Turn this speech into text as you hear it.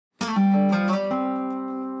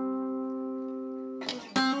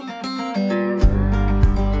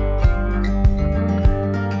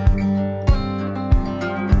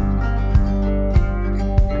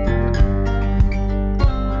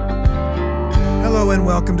and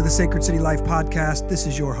welcome to the Sacred City Life Podcast. This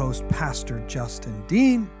is your host, Pastor Justin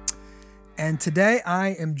Dean. And today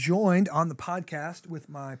I am joined on the podcast with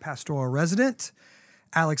my pastoral resident,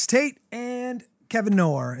 Alex Tate and Kevin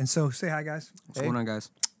Noor. And so say hi, guys. What's going on, guys?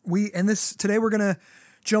 Today we're going to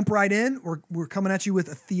jump right in. We're coming at you with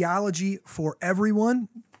a Theology for Everyone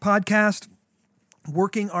podcast,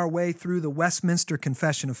 working our way through the Westminster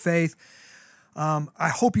Confession of Faith.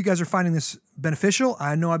 I hope you guys are finding this beneficial.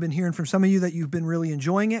 I know I've been hearing from some of you that you've been really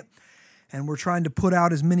enjoying it, and we're trying to put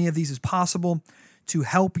out as many of these as possible to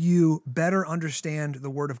help you better understand the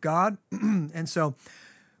Word of God. And so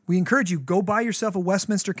we encourage you, go buy yourself a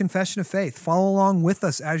Westminster Confession of Faith. Follow along with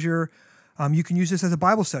us as you can use this as a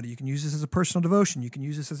Bible study. You can use this as a personal devotion. You can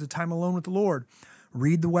use this as a time alone with the Lord.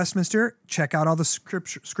 Read the Westminster, check out all the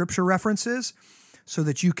scripture references so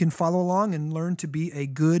that you can follow along and learn to be a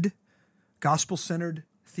good gospel-centered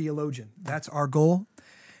theologian. That's our goal.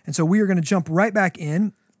 And so we are going to jump right back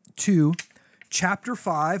in to chapter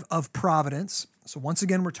 5 of Providence. So once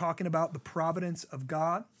again, we're talking about the providence of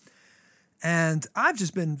God. And I've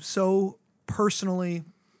just been so personally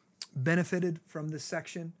benefited from this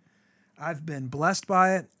section. I've been blessed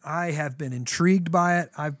by it. I have been intrigued by it.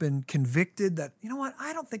 I've been convicted that, you know what,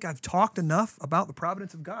 I don't think I've talked enough about the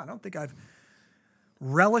providence of God. I don't think I've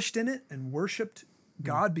relished in it and worshiped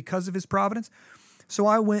God because of his providence. So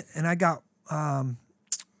I went and I got one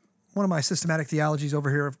of my systematic theologies over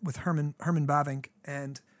here with Herman Bavinck,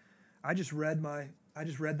 and I just read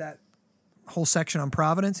that whole section on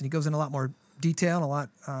providence, and he goes in a lot more detail and a lot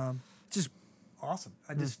just awesome.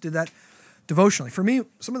 I just did that devotionally. For me,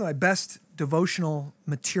 some of my best devotional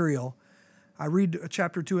material, I read a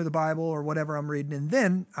chapter or two of the Bible or whatever I'm reading, and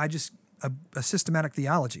then I just a systematic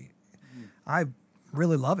theology. I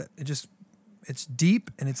really love it. It's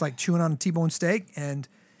deep, and it's like chewing on a T-bone steak, and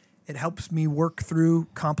it helps me work through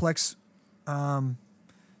complex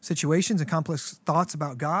situations and complex thoughts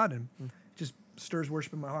about God, and just stirs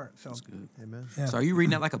worship in my heart. So, that's good. Amen. Yeah. So, are you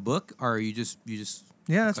reading that like a book, or are you just?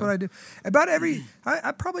 Yeah, that's what I do. About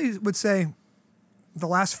I probably would say, the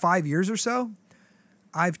last 5 years or so,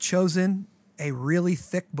 I've chosen a really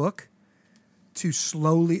thick book to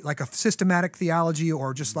slowly, like a systematic theology,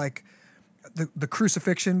 or just like the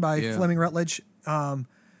Crucifixion by Fleming Rutledge,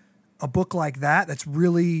 a book like that's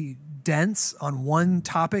really dense on one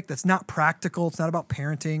topic that's not practical. It's not about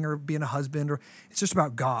parenting or being a husband, or it's just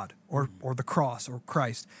about God or the cross or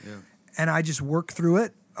Christ. Yeah. And I just work through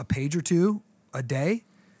it a page or two a day,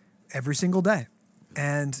 every single day.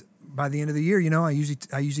 And by the end of the year, I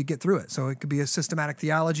usually get through it. So it could be a systematic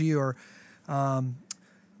theology, or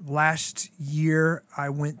last year I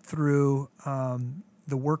went through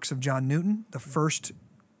the works of John Newton, the first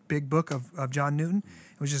big book of John Newton.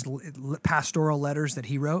 It was just pastoral letters that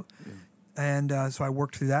he wrote. Yeah. And so I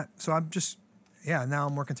worked through that. So I'm just, now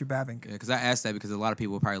I'm working through Bavinck. Yeah, because I asked that because a lot of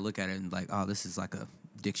people probably look at it and like, oh, this is like a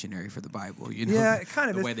dictionary for the Bible. Yeah, it kind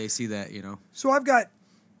of the is. way they see that, So I've got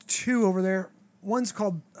two over there. One's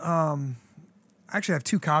called, actually I have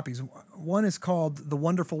two copies. One is called The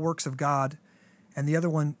Wonderful Works of God, and the other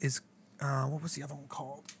one is, what was the other one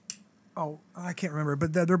called? Oh, I can't remember,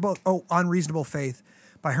 but they're both, Unreasonable Faith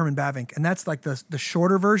by Herman Bavinck. And that's like the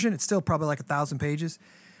shorter version. It's still probably like 1,000 pages.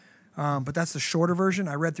 But that's the shorter version.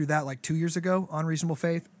 I read through that like 2 years ago, Unreasonable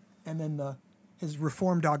Faith. And then his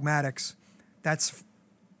Reformed Dogmatics,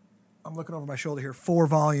 I'm looking over my shoulder here, 4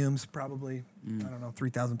 volumes, probably,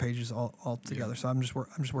 3,000 pages all together. Yeah. So I'm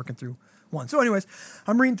just working through one. So anyways,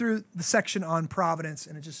 I'm reading through the section on providence,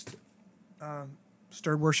 and it just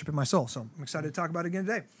stirred worship in my soul. So I'm excited to talk about it again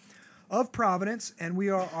today. Of providence, and we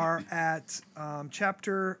are at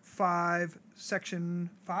chapter 5, section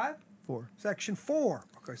 5? 4. Section 4.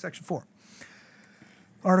 Okay, section 4.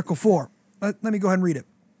 Article 4. Let me go ahead and read it.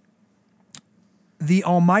 The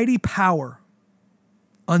almighty power,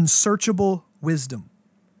 unsearchable wisdom,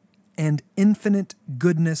 and infinite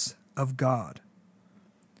goodness of God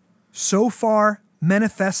so far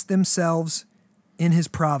manifest themselves in his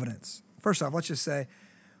providence. First off, let's just say,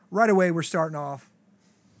 right away we're starting off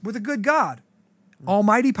with a good God,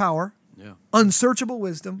 almighty power, unsearchable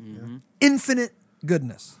wisdom, infinite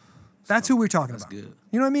goodness. That's who we're talking about. Good.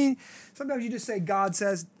 You know what I mean? Sometimes you just say God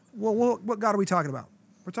says, well, what God are we talking about?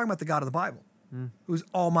 We're talking about the God of the Bible, who's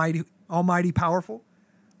almighty, powerful,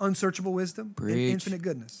 unsearchable wisdom, and infinite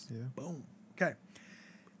goodness. Yeah. Boom. Okay.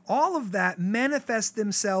 All of that manifests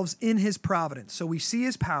themselves in his providence. So we see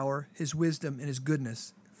his power, his wisdom, and his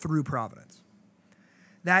goodness through providence.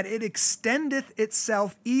 That it extendeth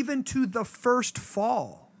itself even to the first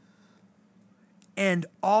fall and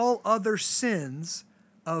all other sins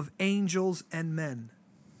of angels and men.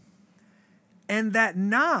 And that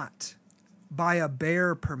not by a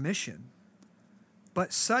bare permission,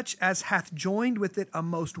 but such as hath joined with it a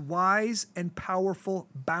most wise and powerful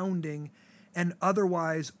bounding and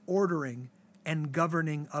otherwise ordering and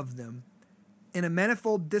governing of them, in a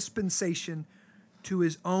manifold dispensation to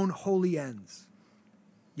his own holy ends.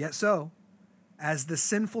 Yet so, as the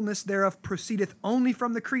sinfulness thereof proceedeth only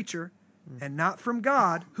from the creature, and not from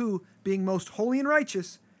God, who, being most holy and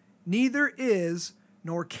righteous, neither is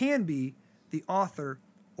nor can be the author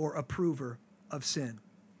or approver of sin.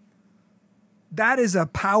 That is a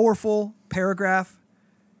powerful paragraph.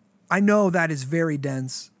 I know that is very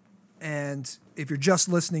dense, and if you're just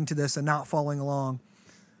listening to this and not following along,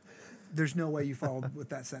 there's no way you followed with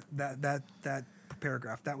that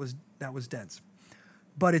paragraph. That was dense.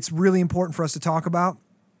 But it's really important for us to talk about,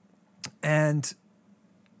 and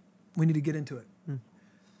we need to get into it.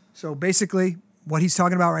 So basically, what he's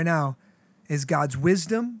talking about right now is God's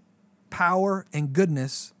wisdom, power, and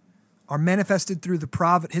goodness are manifested through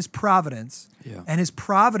his providence, and his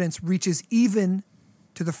providence reaches even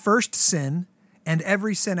to the first sin and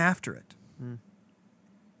every sin after it.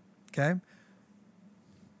 Okay?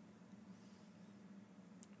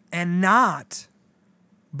 And not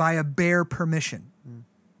by a bare permission.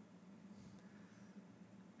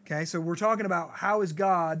 Okay, so we're talking about how does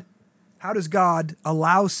God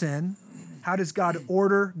allow sin? How does God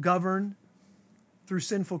order, govern through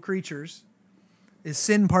sinful creatures? Is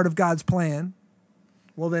sin part of God's plan?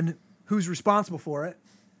 Well, then who's responsible for it?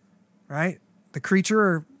 Right? The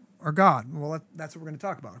creature or God? Well, that's what we're going to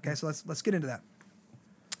talk about. Okay, so let's get into that.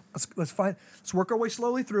 Let's work our way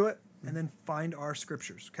slowly through it and then find our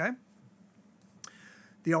scriptures. Okay?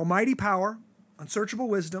 The almighty power, unsearchable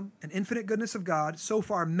wisdom, and infinite goodness of God so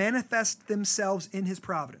far manifest themselves in his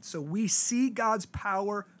providence. So we see God's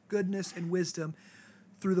power, goodness, and wisdom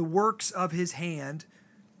through the works of his hand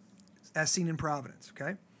as seen in providence,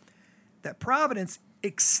 okay? That providence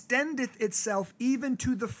extendeth itself even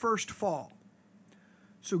to the first fall.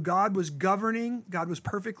 So God was governing, God was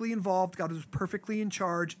perfectly involved, God was perfectly in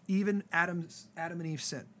charge, even Adam and Eve's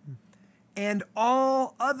sin. And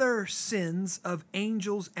all other sins of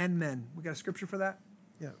angels and men. We got a scripture for that?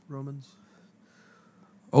 Yeah, Romans.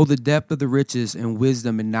 Oh, the depth of the riches and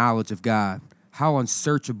wisdom and knowledge of God. How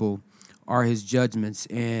unsearchable are his judgments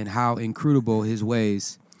and how inscrutable his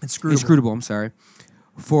ways. Inscrutable, I'm sorry.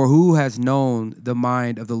 For who has known the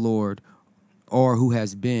mind of the Lord, or who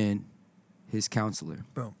has been his counselor?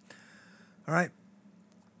 Boom. All right.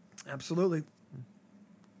 Absolutely.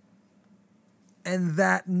 And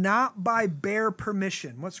that not by bare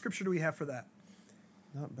permission. What scripture do we have for that?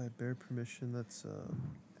 Not by bare permission. That's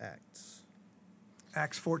Acts.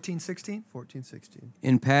 Acts 14:16? 14:16.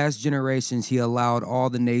 In past generations, he allowed all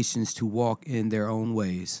the nations to walk in their own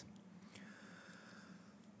ways.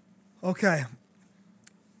 Okay.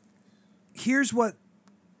 Here's what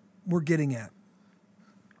we're getting at.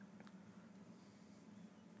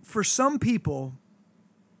 For some people,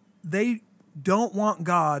 they don't want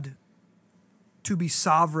God to be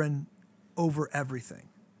sovereign over everything.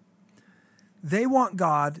 They want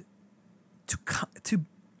God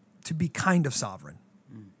to be kind of sovereign.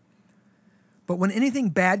 But when anything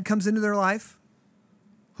bad comes into their life,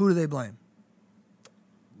 who do they blame?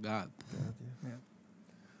 God. Yeah.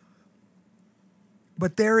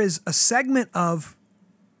 But there is a segment of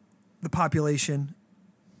the population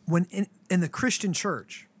when in the Christian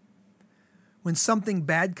church, when something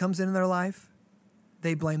bad comes into their life,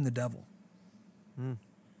 they blame the devil.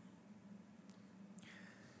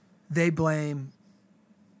 They blame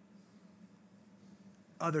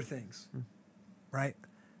other things, right?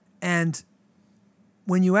 And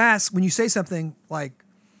when you say something like,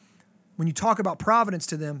 when you talk about providence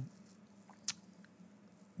to them,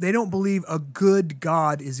 they don't believe a good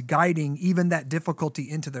God is guiding even that difficulty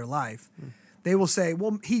into their life. They will say,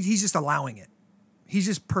 well, he's just allowing it. He's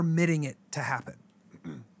just permitting it to happen,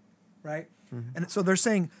 right? And so they're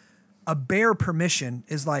saying a bare permission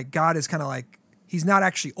is like God is kind of like, he's not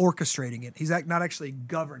actually orchestrating it. He's not actually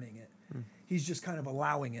governing it. He's just kind of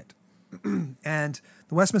allowing it. And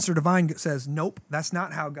the Westminster Divine says, nope, that's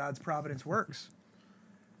not how God's providence works.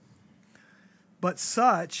 But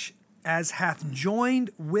such as hath joined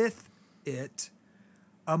with it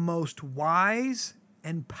a most wise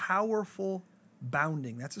and powerful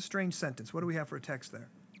bounding. That's a strange sentence. What do we have for a text there?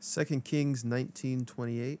 2 Kings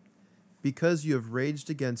 19:28. Because you have raged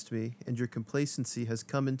against me, and your complacency has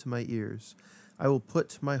come into my ears, I will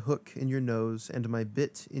put my hook in your nose and my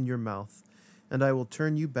bit in your mouth, and I will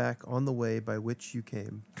turn you back on the way by which you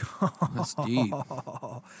came. That's deep.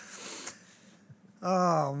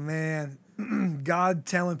 Oh, man. God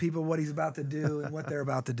telling people what he's about to do and what they're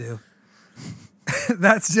about to do.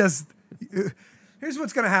 That's just, here's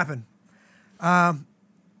what's going to happen.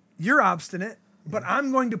 You're obstinate, but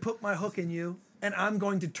I'm going to put my hook in you, and I'm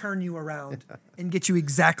going to turn you around and get you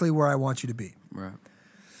exactly where I want you to be. Right.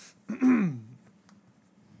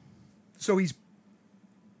 So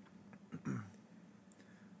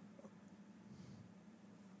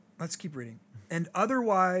let's keep reading. And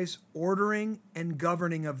otherwise ordering and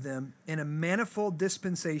governing of them in a manifold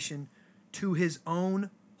dispensation to his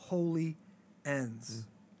own holy ends.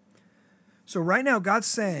 So right now, God's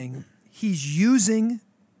saying he's using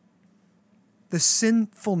the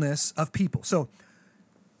sinfulness of people. So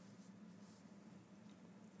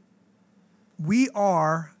we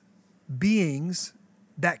are beings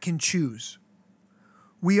that can choose.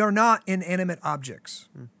 We are not inanimate objects.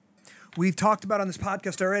 We've talked about on this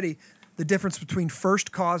podcast already the difference between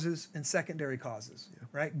first causes and secondary causes,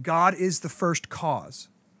 right? God is the first cause.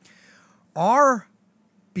 Our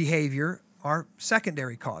behavior are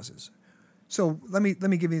secondary causes. So let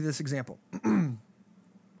me give you this example.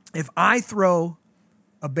 If I throw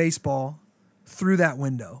a baseball through that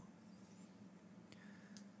window,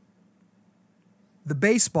 the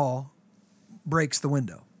baseball breaks the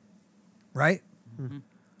window, right? Mm-hmm.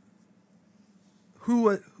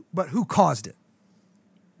 Who caused it?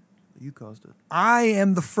 You caused it. I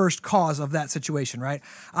am the first cause of that situation, right?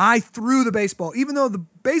 I threw the baseball, even though the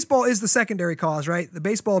baseball is the secondary cause, right? The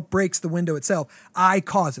baseball breaks the window itself. I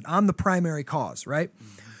caused it. I'm the primary cause, right?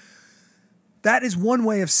 Mm-hmm. That is one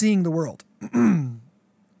way of seeing the world.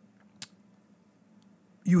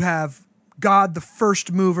 You have God, the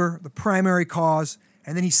first mover, the primary cause,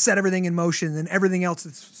 and then he set everything in motion, and then everything else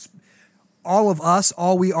that's all of us,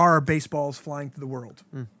 all we are baseballs flying through the world.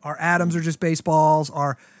 Our atoms are just baseballs.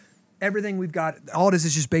 Everything we've got, all it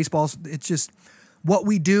is just baseballs. It's just what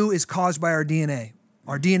we do is caused by our DNA.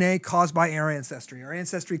 Our DNA caused by our ancestry. Our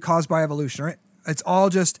ancestry caused by evolution, right? It's all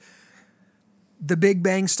just the Big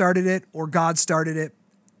Bang started it or God started it.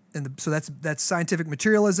 And so that's scientific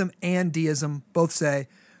materialism and deism. Both say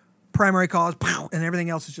primary cause and everything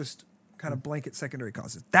else is just kind of blanket secondary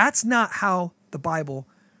causes. That's not how the Bible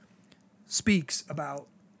speaks about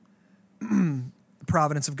the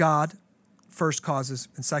providence of God, first causes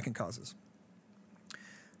and second causes.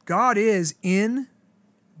 God is in,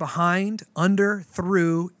 behind, under,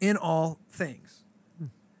 through, in all things.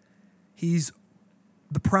 He's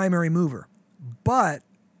the primary mover. But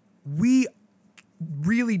we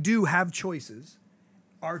really do have choices.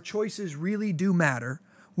 Our choices really do matter.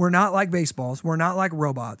 We're not like baseballs. We're not like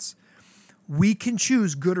robots. We can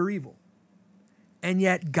choose good or evil. And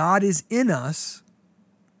yet God is in us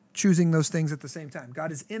choosing those things at the same time.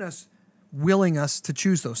 God is in us willing us to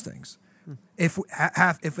choose those things. If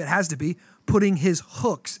it has to be, putting his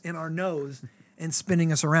hooks in our nose and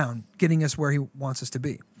spinning us around, getting us where he wants us to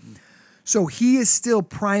be. So he is still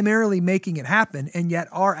primarily making it happen, and yet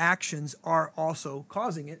our actions are also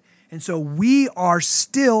causing it. And so we are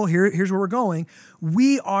still, here's where we're going,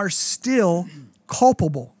 we are still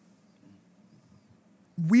culpable.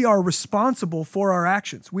 We are responsible for our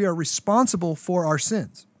actions. We are responsible for our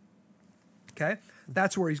sins. Okay?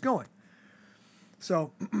 That's where he's going.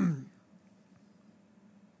 So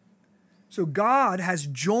God has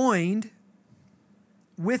joined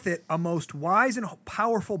with it a most wise and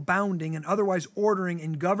powerful bounding and otherwise ordering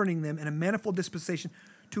and governing them in a manifold dispensation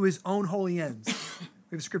to his own holy ends.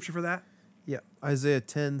 We have a scripture for that? Yeah. Isaiah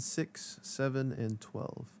 10, 6, 7, and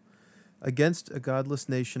 12. Against a godless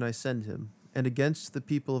nation I send him, and against the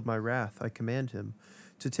people of my wrath I command him,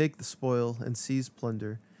 to take the spoil and seize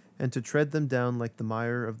plunder, and to tread them down like the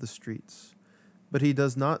mire of the streets. But he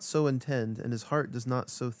does not so intend, and his heart does not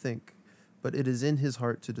so think, but it is in his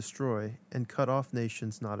heart to destroy, and cut off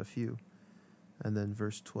nations not a few. And then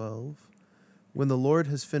verse 12. When the Lord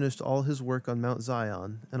has finished all his work on Mount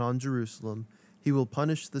Zion and on Jerusalem, he will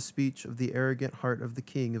punish the speech of the arrogant heart of the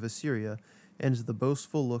king of Assyria, and the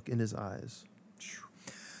boastful look in his eyes.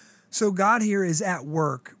 So God here is at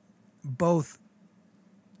work both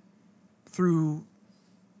through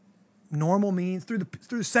normal means, through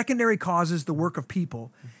the secondary causes, the work of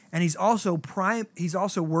people, and he's also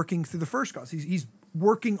working through the first cause. He's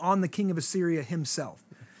working on the king of Assyria himself.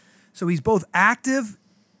 So he's both actively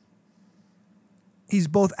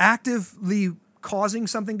causing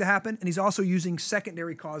something to happen, and he's also using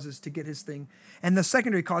secondary causes to get his thing. And the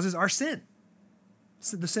secondary causes are sin,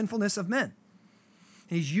 the sinfulness of men.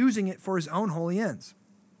 And he's using it for his own holy ends.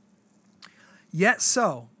 Yet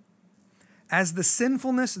so, as the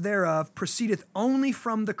sinfulness thereof proceedeth only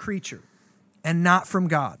from the creature and not from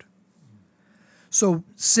God. So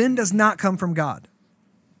sin does not come from God.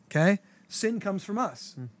 Okay? Sin comes from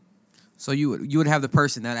us. So you would have the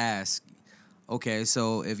person that asks, Okay,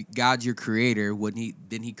 so if God's your creator,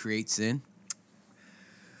 didn't he create sin?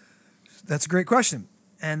 That's a great question.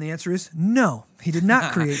 And the answer is no. He did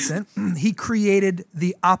not create sin. He created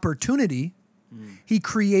the opportunity. He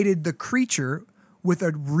created the creature with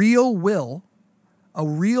a real will, a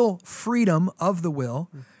real freedom of the will,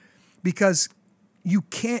 because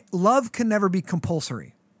love can never be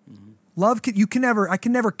compulsory. I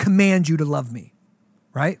can never command you to love me,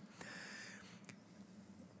 right?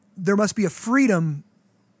 There must be a freedom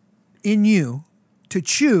in you to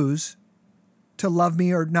choose to love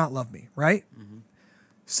me or not love me, right?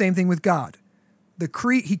 Same thing with God.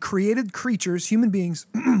 He created creatures, human beings,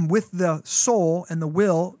 with the soul and the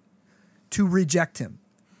will to reject him.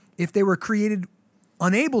 If they were created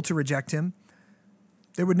unable to reject him,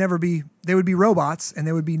 they would be robots, and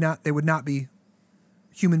they would not be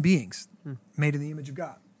human beings made in the image of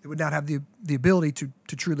God. They would not have the ability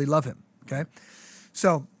to truly love him. Okay?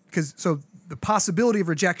 So the possibility of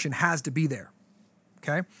rejection has to be there.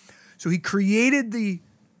 Okay? So he created the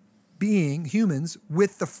being, humans,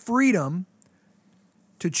 with the freedom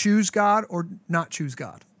to choose God or not choose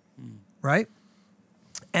God. Right?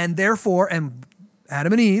 And therefore,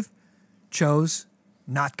 Adam and Eve chose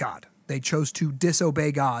not God. They chose to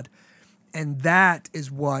disobey God. And that is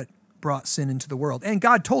what brought sin into the world. And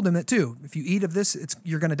God told them that too. If you eat of this,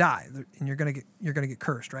 you're going to die, and you're going to get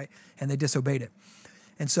cursed, right? And they disobeyed it.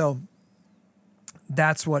 And so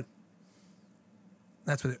that's what.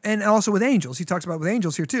 And also with angels, he talks about with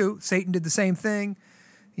angels here too. Satan did the same thing.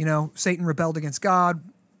 Satan rebelled against God,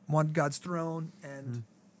 wanted God's throne, and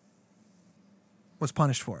was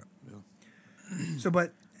punished for it. Yeah.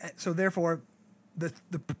 So therefore,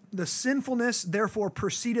 the sinfulness therefore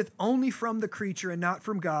proceedeth only from the creature and not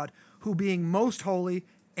from God, who being most holy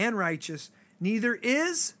and righteous, neither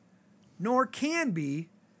is nor can be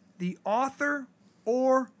the author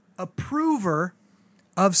or approver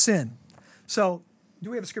of sin. So, do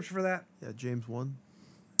we have a scripture for that? Yeah, James 1.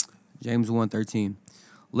 James 1:13.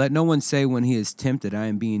 Let no one say when he is tempted, I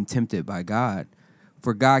am being tempted by God.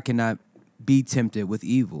 For God cannot be tempted with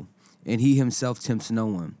evil, and he himself tempts no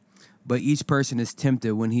one. But each person is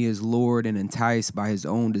tempted when he is lured and enticed by his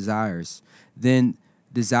own desires. Then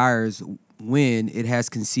desires, when it has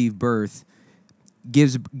conceived birth,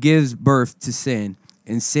 gives birth to sin.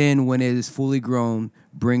 And sin, when it is fully grown,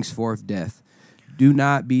 brings forth death. Do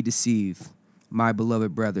not be deceived, my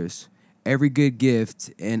beloved brothers. Every good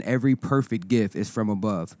gift and every perfect gift is from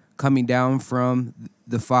above, coming down from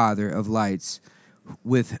the Father of lights,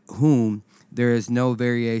 with whom there is no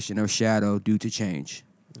variation or shadow due to change.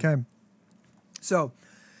 Okay. So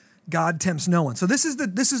God tempts no one. So this is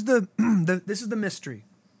the mystery,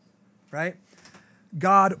 right?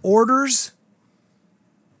 God orders,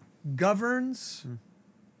 governs.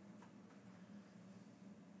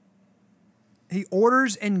 He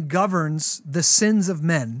orders and governs the sins of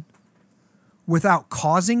men without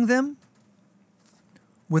causing them,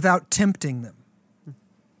 without tempting them.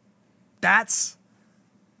 That's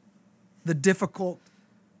the difficult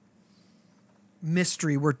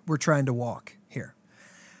mystery we're trying to walk here.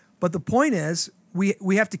 But the point is,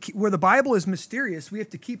 we have to keep, where the Bible is mysterious, we have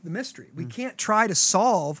to keep the mystery. We can't try to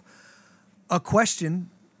solve a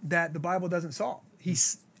question that the Bible doesn't solve. He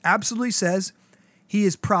absolutely says he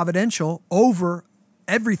is providential over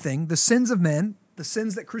everything, the sins of men, the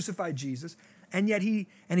sins that crucified Jesus, and yet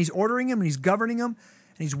he's ordering them and he's governing them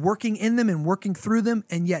and he's working in them and working through them,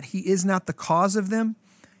 and yet he is not the cause of them.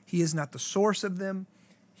 He is not the source of them.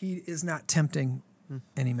 He is not tempting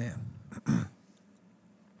any man.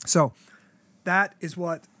 So that is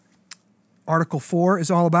what Article 4 is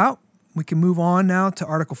all about. We can move on now to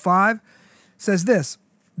Article 5. It says this: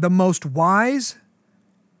 the most wise,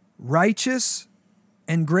 righteous,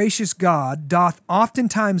 and gracious God doth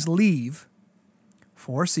oftentimes leave,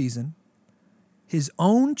 for a season, his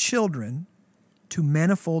own children to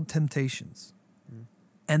manifold temptations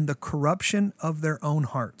and the corruption of their own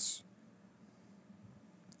hearts,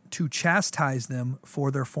 to chastise them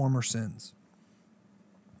for their former sins,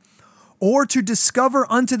 or to discover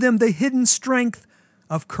unto them the hidden strength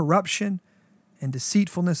of corruption and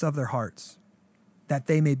deceitfulness of their hearts, that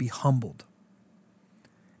they may be humbled,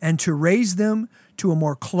 and to raise them to a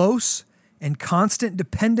more close and constant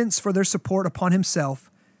dependence for their support upon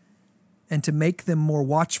himself, and to make them more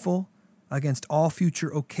watchful against all future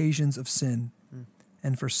occasions of sin,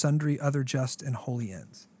 and for sundry other just and holy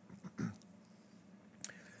ends.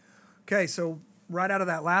 Okay, so right out of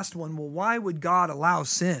that last one, well, why would God allow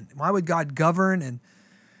sin? Why would God govern and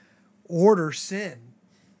order sin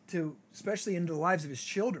to, especially into the lives of his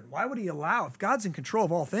children? Why would he allow, if God's in control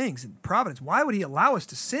of all things in providence, why would he allow us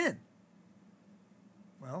to sin?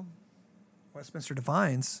 Well, Westminster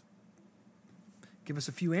Divines give us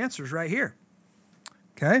a few answers right here.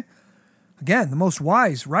 Okay? Again, the most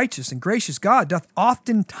wise, righteous, and gracious God doth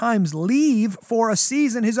oftentimes leave for a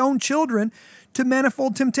season his own children to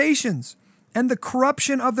manifold temptations and the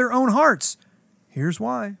corruption of their own hearts. Here's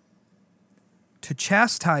why. To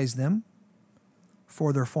chastise them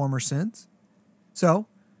for their former sins. So,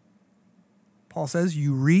 Paul says,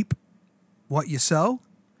 you reap what you sow.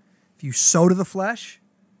 If you sow to the flesh,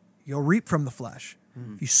 you'll reap from the flesh.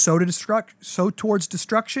 If you sow towards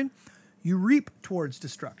destruction, you reap towards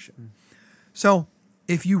destruction. So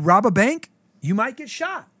if you rob a bank, you might get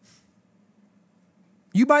shot.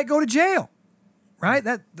 You might go to jail, right?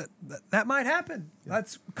 That might happen. Yeah.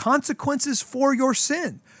 That's consequences for your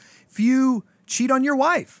sin. If you cheat on your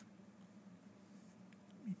wife,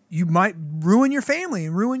 you might ruin your family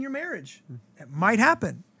and ruin your marriage. It might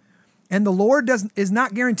happen. And the Lord is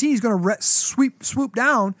not guaranteed he's going to swoop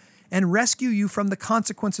down and rescue you from the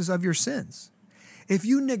consequences of your sins. If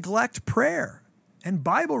you neglect prayer and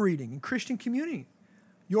Bible reading and Christian community,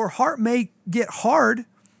 your heart may get hard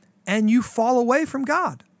and you fall away from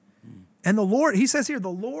God. And the Lord, he says here, the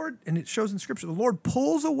Lord, and it shows in Scripture, the Lord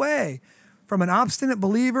pulls away from an obstinate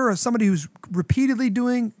believer or somebody who's repeatedly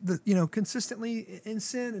doing consistently in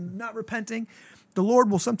sin and not repenting. The Lord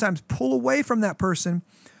will sometimes pull away from that person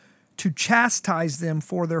to chastise them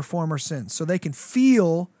for their former sins so they can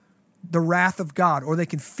feel the wrath of God, or they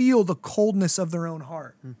can feel the coldness of their own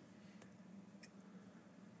heart.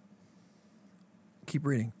 Keep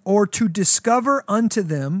reading. Or to discover unto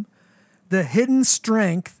them the hidden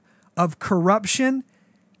strength of corruption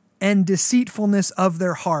and deceitfulness of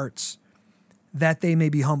their hearts, that they may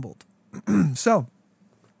be humbled. So,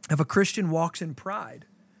 if a Christian walks in pride,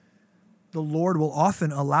 the Lord will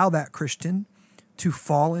often allow that Christian to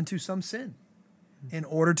fall into some sin in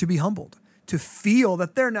order to be humbled, to feel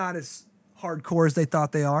that they're not as hardcore as they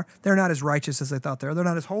thought they are. They're not as righteous as they thought they are. They're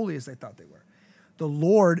not as holy as they thought they were. The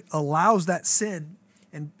Lord allows that sin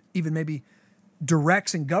and even maybe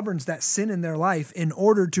directs and governs that sin in their life in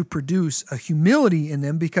order to produce a humility in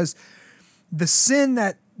them, because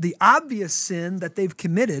the obvious sin that they've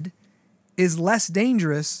committed is less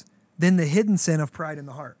dangerous than the hidden sin of pride in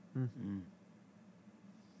the heart. Mm-hmm.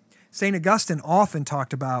 St. Augustine often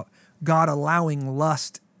talked about God allowing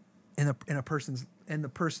lust in the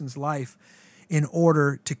person's life in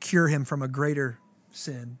order to cure him from a greater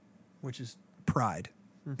sin, which is pride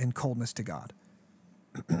and coldness to God.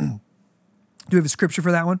 Do you have a scripture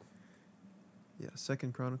for that one? Yeah,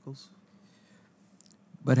 2 Chronicles.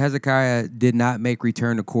 But Hezekiah did not make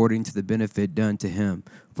return according to the benefit done to him,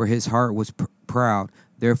 for his heart was proud.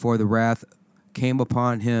 Therefore the wrath came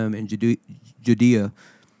upon him in Judea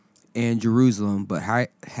and Jerusalem. But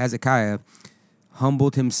Hezekiah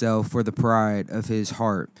humbled himself for the pride of his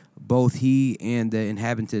heart, both he and the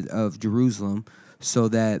inhabitant of Jerusalem, so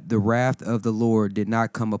that the wrath of the Lord did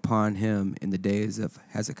not come upon him in the days of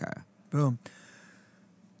Hezekiah. Boom.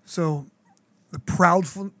 So the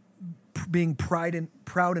being proud in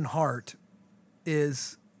heart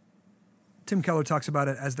is, Tim Keller talks about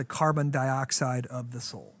it as the carbon dioxide of the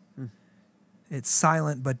soul. It's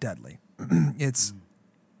silent but deadly. It's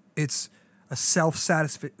a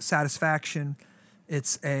self-satisfaction.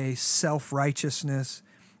 It's a self-righteousness.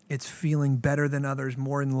 It's feeling better than others,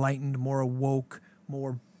 more enlightened, more awoke,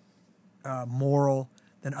 more moral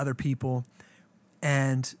than other people.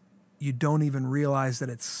 And you don't even realize that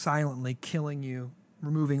it's silently killing you,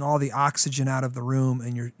 removing all the oxygen out of the room,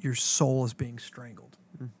 and your soul is being strangled.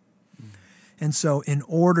 Mm-hmm. And so in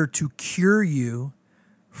order to cure you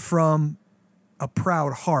from a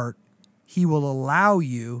proud heart, he will allow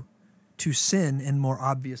you to sin in more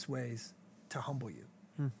obvious ways to humble you.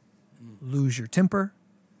 Lose your temper.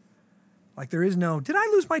 Like there is no, did I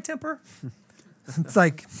lose my temper? It's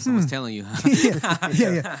like someone's telling you.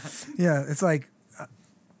 Yeah. It's like,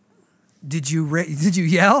 did you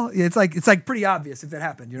yell? It's like pretty obvious if it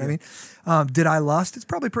happened. You know what I mean? Did I lust? It's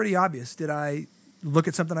probably pretty obvious. Did I look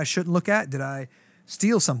at something I shouldn't look at? Did I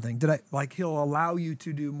steal something? He'll allow you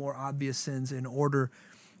to do more obvious sins in order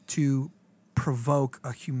to provoke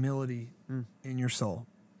a humility in your soul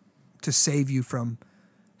to save you from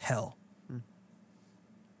hell.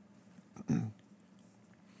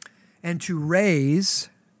 And to raise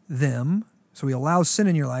them, so he allows sin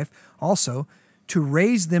in your life, also to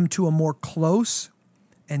raise them to a more close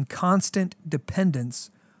and constant dependence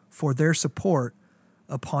for their support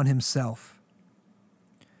upon himself.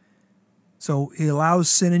 So he allows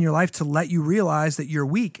sin in your life to let you realize that you're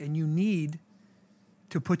weak and you need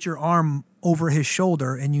to put your arm over his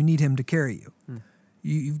shoulder and you need him to carry you.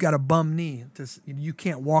 You've got a bum knee. You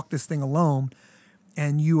can't walk this thing alone.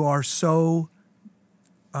 and you are so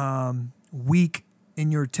weak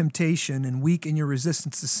in your temptation and weak in your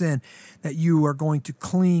resistance to sin that you are going to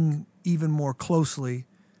cling even more closely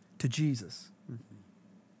to Jesus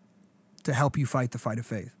to help you fight the fight of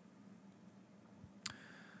faith.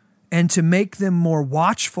 And to make them more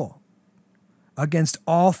watchful against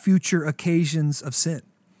all future occasions of sin.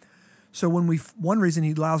 So one reason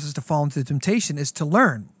he allows us to fall into temptation is to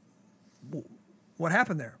learn what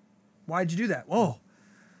happened there. Why did you do that? Oh,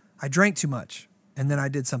 I drank too much and then I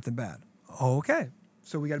did something bad. Oh, okay.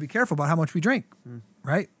 So we got to be careful about how much we drink,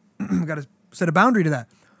 right? We got to set a boundary to that.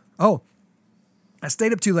 Oh, I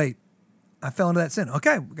stayed up too late. I fell into that sin.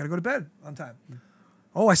 Okay, we got to go to bed on time.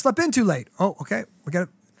 Oh, I slept in too late. Oh, okay.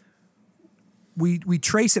 We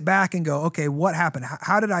trace it back and go, okay, what happened?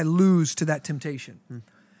 How did I lose to that temptation?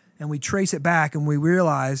 And we trace it back and we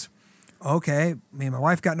realize, okay, me and my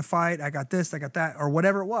wife got in a fight. I got this, I got that, or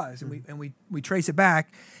whatever it was. And we trace it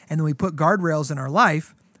back, and then we put guardrails in our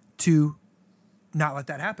life to not let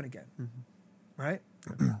that happen again, right?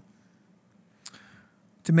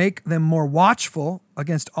 To make them more watchful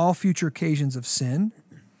against all future occasions of sin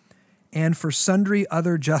and for sundry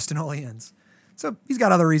other just and holy ends. So he's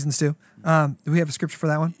got other reasons too. Do we have a scripture for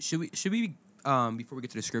that one? Should we before we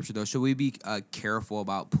get to the scripture though, should we be careful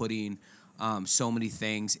about putting so many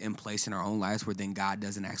things in place in our own lives where then God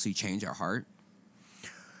doesn't actually change our heart?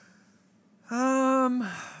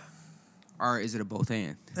 Or is it a both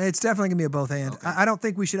and? It's definitely going to be a both and. Okay. I don't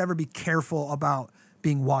think we should ever be careful about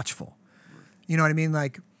being watchful. You know what I mean?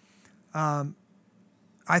 Like,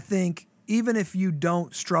 I think even if you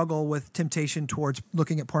don't struggle with temptation towards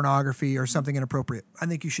looking at pornography or something inappropriate, I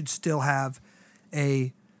think you should still have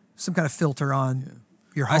some kind of filter on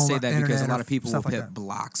your home. I say that because a lot of people will put like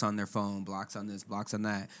blocks on their phone, blocks on this, blocks on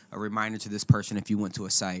that, a reminder to this person if you went to a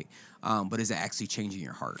site. But is it actually changing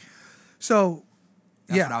your heart? So,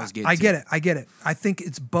 That's what I was getting I to. get it. I think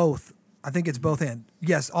it's both. And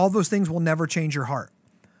yes, all those things will never change your heart.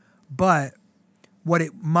 But what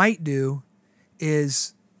it might do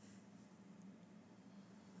is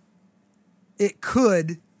it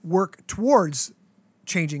could work towards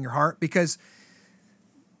changing your heart because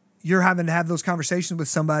you're having to have those conversations with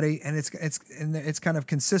somebody, and it's kind of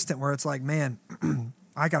consistent where it's like, man,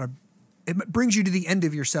 it brings you to the end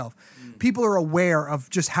of yourself. People are aware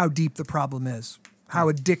of just how deep the problem is, how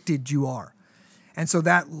addicted you are. And so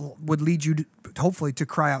that would lead you to, hopefully, to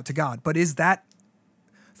cry out to God. But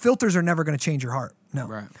filters are never going to change your heart. No.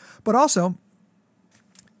 Right. But also,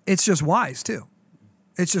 it's just wise too.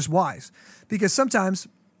 It's just wise because sometimes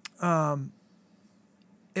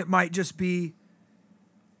it might just be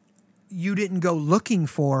you didn't go looking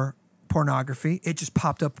for pornography. It just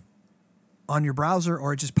popped up on your browser,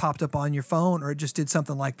 or it just popped up on your phone, or it just did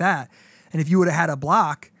something like that. And if you would have had a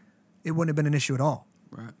block, it wouldn't have been an issue at all.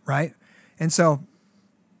 Right? And so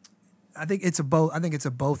I think it's a both and. It's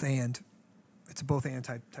a both and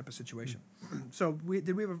type of situation. So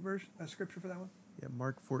did we have a scripture for that one? Yeah,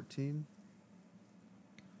 Mark 14.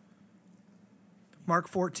 Mark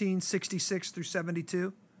 14, 66 through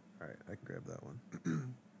 72. All right, I can grab that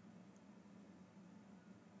one.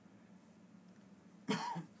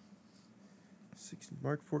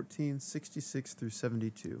 Mark 14, 66 through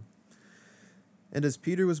 72. And as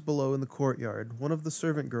Peter was below in the courtyard, one of the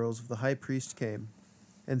servant girls of the high priest came,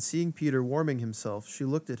 and seeing Peter warming himself, she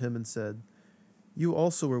looked at him and said, "You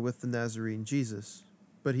also were with the Nazarene Jesus."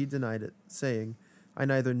 But he denied it, saying, "I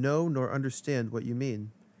neither know nor understand what you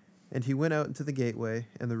mean." And he went out into the gateway,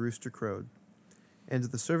 and the rooster crowed. And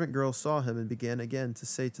the servant girl saw him and began again to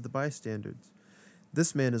say to the bystanders,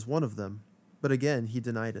 "This man is one of them." But again he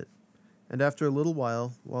denied it. And after a little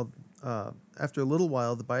while,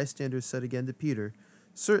 the bystanders said again to Peter,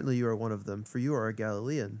 "Certainly you are one of them, for you are a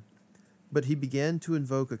Galilean." But he began to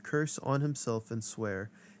invoke a curse on himself and swear,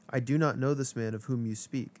 "I do not know this man of whom you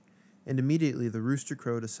speak." And immediately the rooster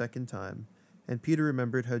crowed a second time. And Peter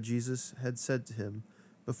remembered how Jesus had said to him,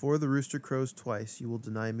 "Before the rooster crows twice, you will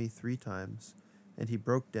deny me 3 times." And he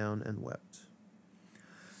broke down and wept.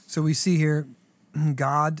 So we see here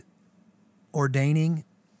God ordaining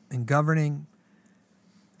and governing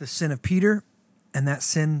the sin of Peter, and that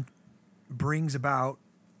sin brings about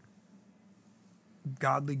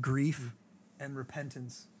godly grief and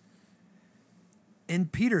repentance in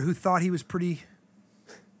Peter, who thought he was pretty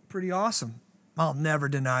awesome. "I'll never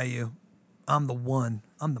deny you. I'm the one.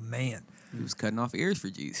 I'm the man." He was cutting off ears for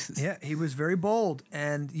Jesus. Yeah, he was very bold,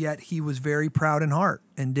 and yet he was very proud in heart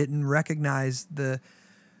and didn't recognize the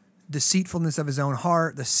deceitfulness of his own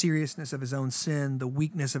heart, the seriousness of his own sin, the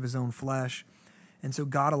weakness of his own flesh. And so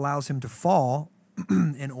God allows him to fall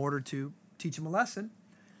in order to teach him a lesson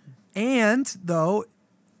And though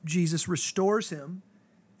Jesus restores him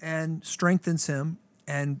and strengthens him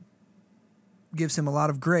and gives him a lot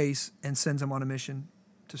of grace and sends him on a mission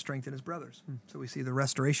to strengthen his brothers. So we see the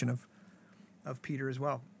restoration of Peter as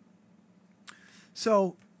well.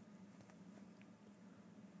 So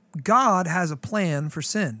God has a plan for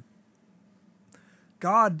sin.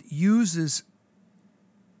 God uses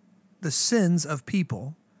the sins of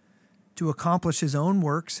people to accomplish his own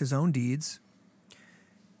works, his own deeds,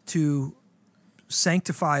 to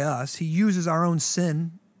sanctify us. He uses our own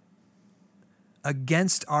sin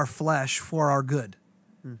against our flesh for our good.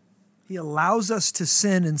 He allows us to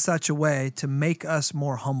sin in such a way to make us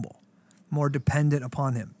more humble, more dependent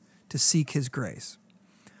upon him, to seek his grace.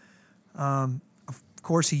 Of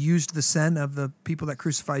course, he used the sin of the people that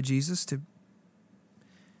crucified Jesus to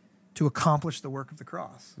accomplish the work of the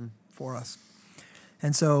cross for us.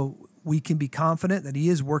 And so we can be confident that he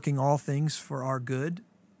is working all things for our good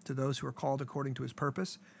to those who are called according to his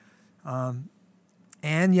purpose.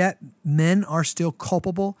 And yet men are still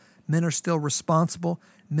culpable. Men are still responsible.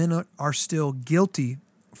 Men are still guilty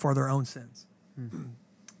for their own sins.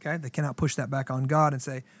 Okay? They cannot push that back on God and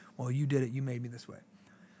say, well, you did it. You made me this way.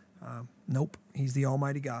 Nope. He's the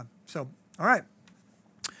Almighty God. So, all right.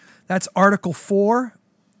 That's Article 4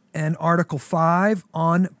 and Article 5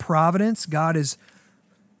 on providence. God is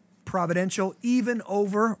providential even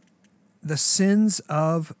over the sins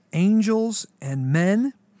of angels and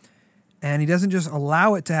men. And he doesn't just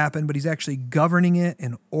allow it to happen, but he's actually governing it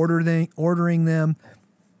and ordering them.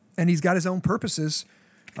 And he's got his own purposes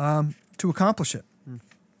to accomplish it.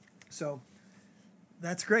 So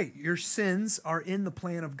that's great. Your sins are in the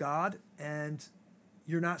plan of God, and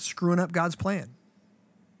you're not screwing up God's plan.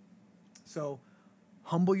 So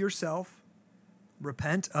humble yourself,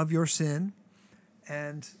 repent of your sin,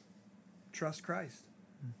 and trust Christ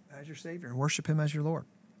as your Savior and worship him as your Lord.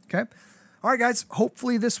 Okay? All right, guys,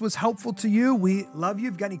 hopefully this was helpful to you. We love you.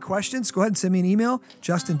 If you've got any questions, go ahead and send me an email,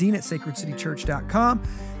 justindean@sacredcitychurch.com.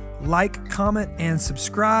 Like, comment, and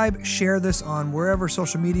subscribe. Share this on wherever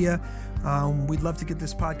social media. We'd love to get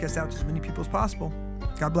this podcast out to as many people as possible.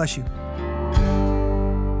 God bless you.